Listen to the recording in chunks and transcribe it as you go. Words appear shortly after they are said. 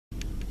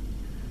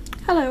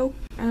Hello.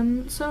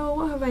 So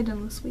what have I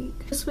done this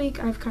week? This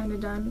week I've kind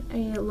of done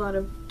a lot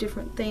of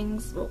different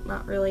things. Well,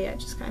 not really. I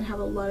just kind of have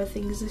a lot of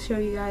things to show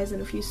you guys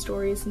and a few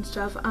stories and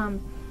stuff.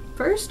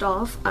 First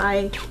off,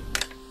 I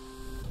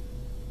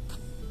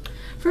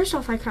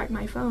cracked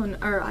my phone,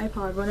 or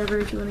iPod, whatever,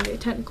 if you want to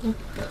get technical.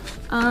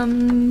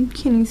 Can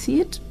you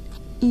see it?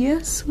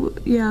 Yes?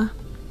 Yeah.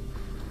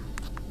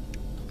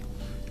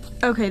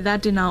 Okay,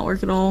 that did not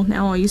work at all.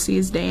 Now all you see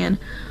is Dan.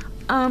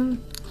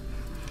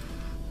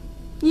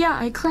 Yeah,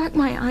 I cracked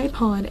my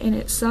iPod and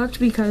it sucked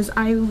because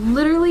I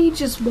literally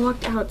just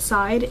walked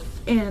outside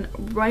and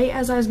right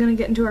as I was gonna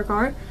get into our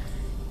car,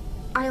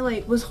 I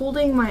was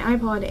holding my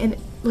iPod and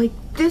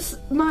this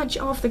much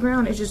off the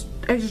ground, I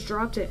just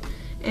dropped it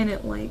and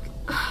it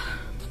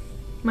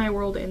my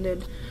world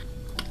ended.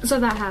 So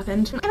that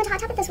happened. I went to Hot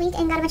Topic this week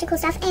and got a bunch of cool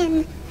stuff,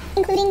 and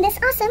including this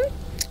awesome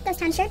Ghost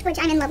Town shirt, which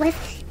I'm in love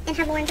with and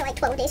have worn for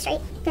 12 days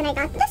straight. Then I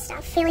got this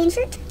stuff, Alien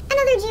shirt,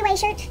 another G-Way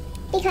shirt,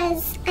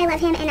 because I love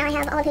him and now I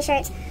have all of his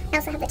shirts. I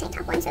also have the tank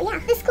top one, so yeah.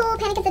 This cool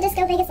Panic at the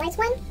Disco Vegas Lights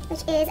one,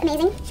 which is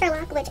amazing.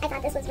 Sherlock, which I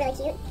thought this was really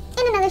cute.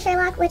 And another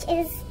Sherlock, which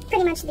is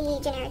pretty much the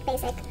generic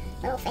basic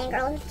little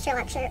fangirl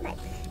Sherlock shirt, but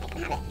I gotta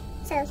have it.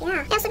 So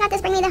yeah. I also got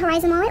this Bring Me the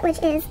Horizon wallet, which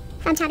is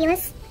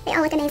fantabulous. They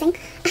all look amazing,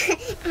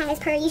 as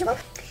per usual.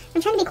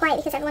 I'm trying to be quiet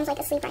because everyone's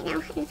asleep right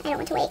now, and I don't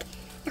want to wake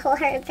the whole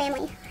herd of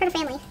family,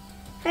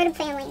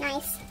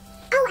 nice.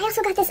 Oh, I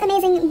also got this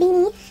amazing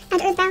beanie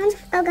at Earthbound.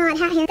 Oh god,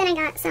 hat hair. Then I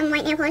got some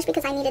white nail polish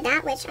because I needed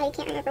that, which I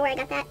can't remember where I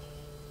got that.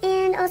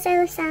 And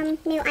also some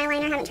new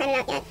eyeliner. I haven't tried it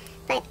out yet,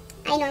 but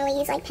I normally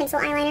use pencil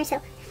eyeliner, so.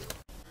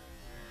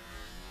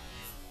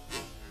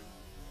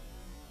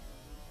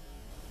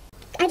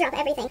 I drop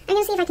everything. I'm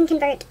gonna see if I can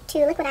convert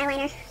to liquid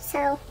eyeliner,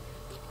 so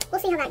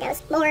we'll see how that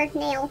goes. More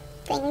nail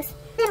things.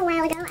 Then a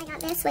while ago, I got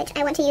this, which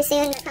I want to use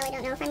soon, but probably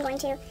don't know if I'm going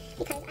to,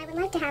 because I would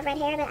like to have red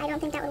hair, but I don't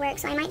think that would work,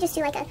 so I might just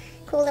do a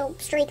cool little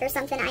streak or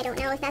something. I don't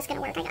know if that's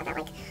gonna work. I got that a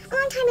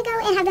long time ago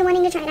and have been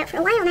wanting to try it out for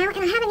a while now, and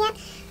I haven't yet,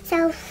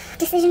 so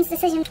decisions.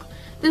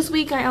 This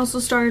week I also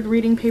started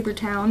reading Paper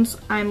Towns.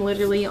 I'm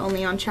literally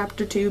only on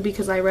chapter 2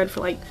 because I read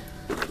for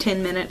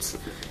 10 minutes,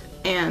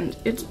 and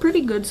it's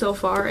pretty good so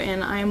far,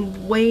 and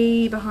I'm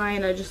way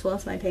behind. I just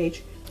lost my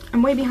page.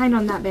 I'm way behind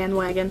on that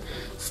bandwagon,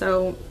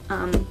 so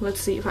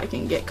let's see if I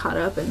can get caught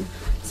up and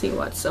see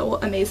what's so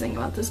amazing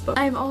about this book.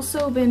 I've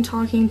also been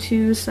talking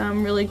to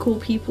some really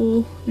cool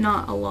people,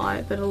 not a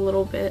lot, but a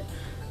little bit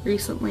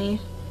recently,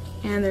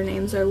 and their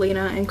names are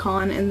Lena and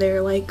Con, and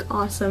they're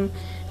awesome,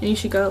 and you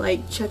should go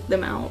check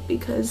them out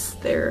because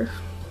they're,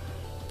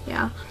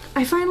 yeah.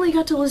 I finally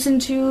got to listen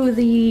to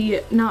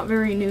the not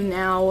very new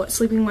now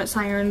Sleeping Wet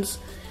Sirens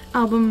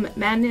album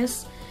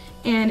Madness,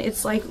 and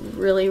it's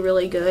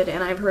really good,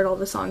 and I've heard all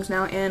the songs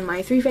now, and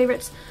my 3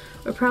 favorites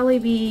would probably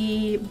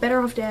be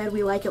Better Off Dead,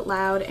 We Like It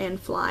Loud, and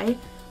Fly.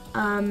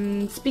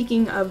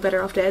 Speaking of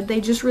Better Off Dead, they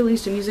just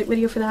released a music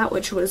video for that,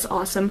 which was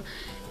awesome,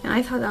 and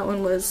I thought that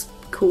one was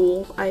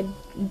cool.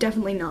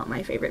 Definitely not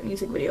my favorite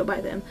music video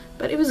by them,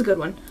 but it was a good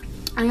one.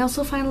 I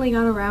also finally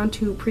got around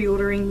to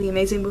pre-ordering The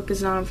Amazing Book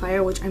Is Not on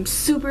Fire, which I'm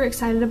super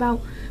excited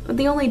about, but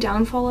the only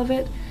downfall of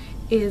it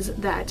is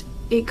that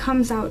it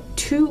comes out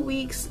 2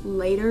 weeks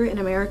later in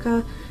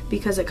America,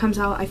 because it comes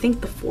out, I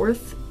think, the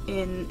 4th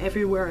in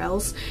everywhere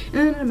else, and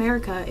then in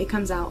America it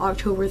comes out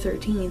October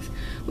 13th,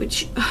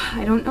 which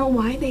I don't know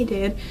why they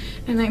did,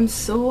 and I'm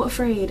so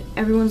afraid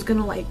everyone's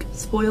gonna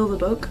spoil the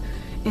book,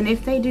 and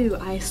if they do,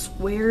 I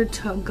swear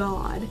to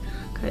God,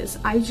 because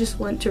I just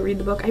want to read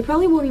the book. I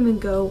probably won't even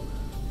go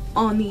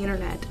on the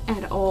internet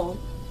at all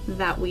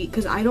that week,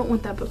 because I don't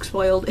want that book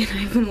spoiled, and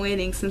I've been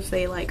waiting since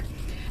they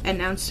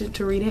announced it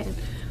to read it.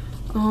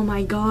 Oh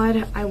my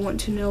god, I want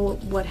to know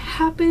what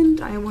happened.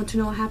 I want to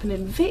know what happened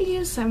in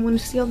Vegas. I want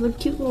to see all the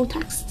cute little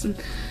texts and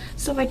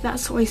stuff like that,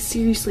 so I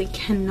seriously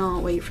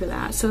cannot wait for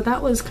that. So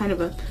that was kind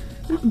of a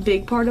not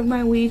big part of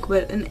my week,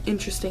 but an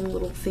interesting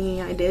little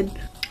thingy I did.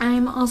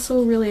 I'm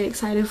also really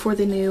excited for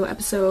the new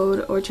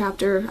episode or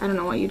chapter, I don't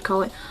know what you'd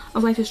call it,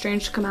 of Life is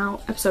Strange to come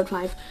out, episode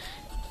 5.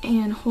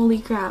 And holy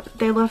crap,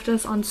 they left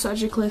us on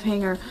such a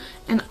cliffhanger,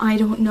 and I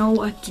don't know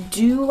what to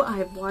do.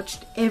 I've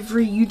watched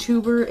every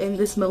YouTuber in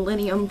this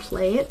millennium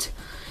play it,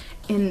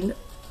 and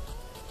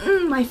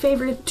my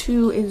favorite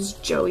 2 is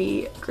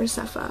Joey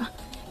Graceffa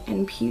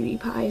and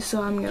PewDiePie,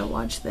 so I'm gonna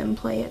watch them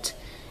play it.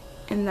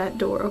 And that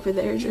door over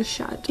there just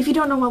shut. If you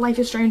don't know what Life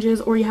is Strange is,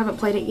 or you haven't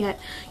played it yet,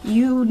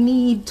 you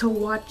need to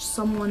watch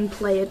someone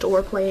play it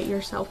or play it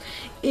yourself.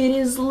 It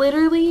is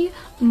literally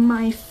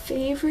my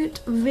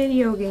favorite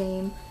video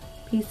game,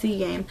 PC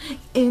game,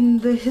 in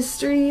the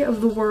history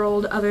of the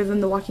world other than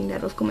The Walking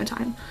Dead with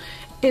Clementine.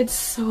 It's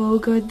so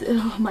good.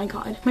 Oh my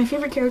god. My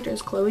favorite character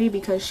is Chloe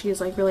because she is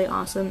really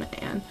awesome,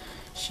 and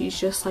she's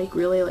just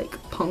really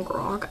punk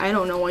rock. I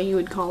don't know what you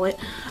would call it.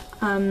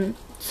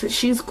 So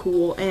she's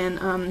cool, and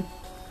I'm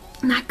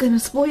not gonna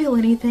spoil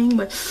anything,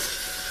 but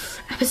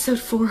episode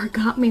 4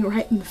 got me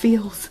right in the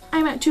feels.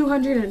 I'm at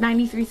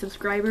 293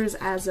 subscribers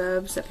as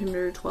of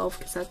September 12th,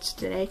 because that's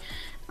today.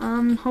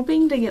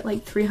 Hoping to get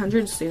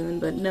 300 soon,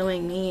 but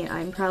knowing me,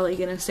 I'm probably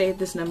gonna stay at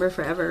this number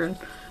forever and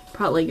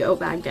probably go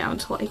back down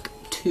to like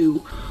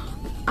 2.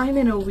 I'm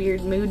in a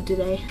weird mood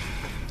today.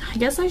 I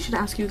guess I should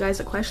ask you guys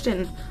a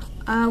question.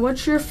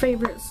 What's your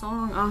favorite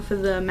song off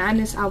of the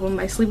Madness album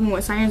by Sleeping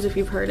with Sirens, if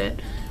you've heard it?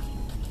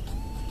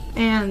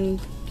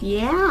 And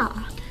yeah,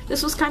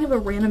 this was kind of a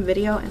random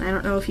video and I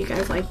don't know if you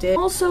guys liked it.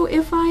 Also,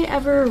 if I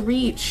ever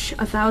reach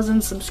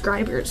 1,000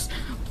 subscribers,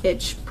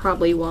 which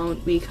probably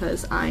won't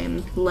because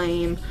I'm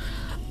lame,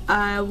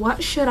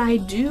 what should I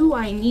do?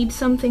 I need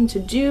something to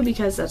do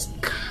because that's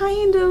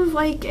kind of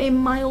like a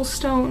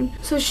milestone.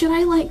 So should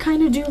I like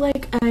kind of do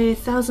like a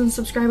 1,000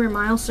 subscriber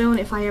milestone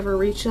if I ever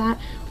reach that?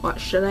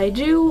 What should I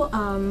do?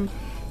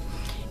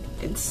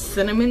 It's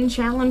cinnamon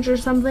challenge or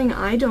something?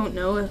 I don't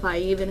know if I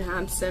even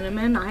have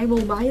cinnamon. I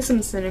will buy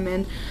some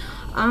cinnamon.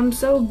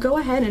 So go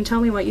ahead and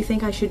tell me what you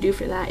think I should do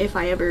for that if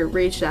I ever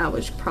reach that,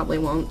 which probably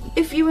won't.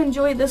 If you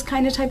enjoyed this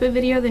kind of type of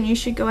video, then you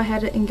should go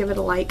ahead and give it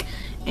a like.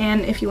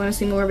 And if you want to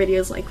see more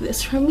videos like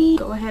this from me,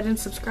 go ahead and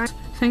subscribe.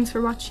 Thanks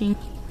for watching.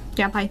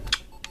 Yeah, bye.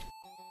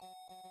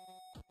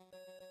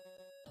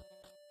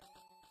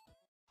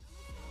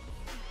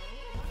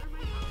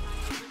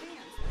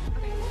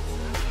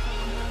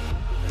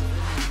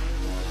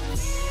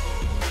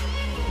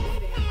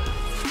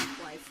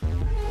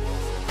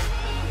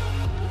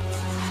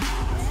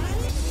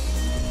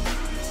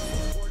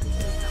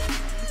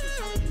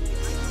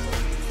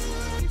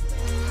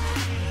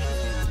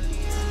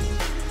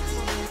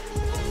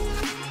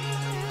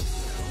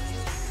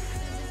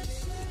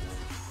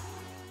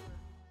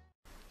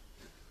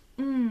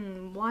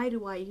 Why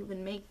do I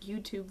even make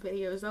YouTube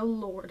videos? Oh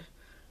Lord.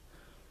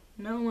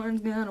 No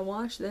one's gonna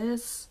watch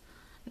this.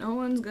 No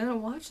one's gonna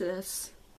watch this.